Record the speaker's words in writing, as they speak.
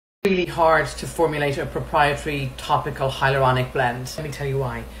Really hard to formulate a proprietary topical hyaluronic blend. Let me tell you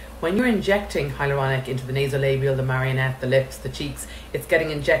why. When you're injecting hyaluronic into the nasolabial, the marionette, the lips, the cheeks, it's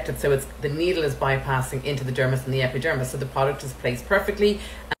getting injected, so the needle is bypassing into the dermis and the epidermis, so the product is placed perfectly.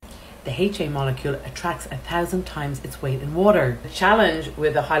 The HA molecule attracts 1,000 times its weight in water. The challenge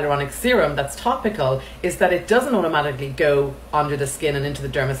with a hyaluronic serum that's topical is that it doesn't automatically go under the skin and into the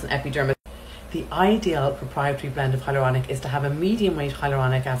dermis and epidermis. The ideal proprietary blend of hyaluronic is to have a medium weight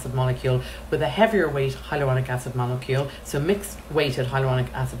hyaluronic acid molecule with a heavier weight hyaluronic acid molecule, so mixed weighted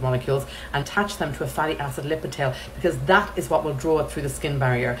hyaluronic acid molecules, and attach them to a fatty acid lipid tail, because that is what will draw it through the skin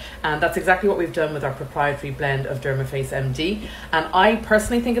barrier. And that's exactly what we've done with our proprietary blend of Dermaface MD. And I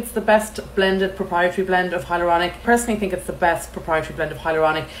personally think it's the best blended proprietary blend of hyaluronic.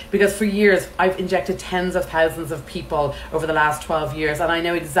 Because for years I've injected tens of thousands of people over the last 12 years, and I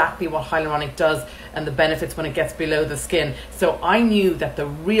know exactly what hyaluronic does and the benefits when it gets below the skin. So I knew that the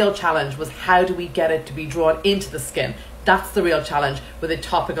real challenge was, how do we get it to be drawn into the skin? That's the real challenge with a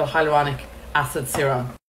topical hyaluronic acid serum.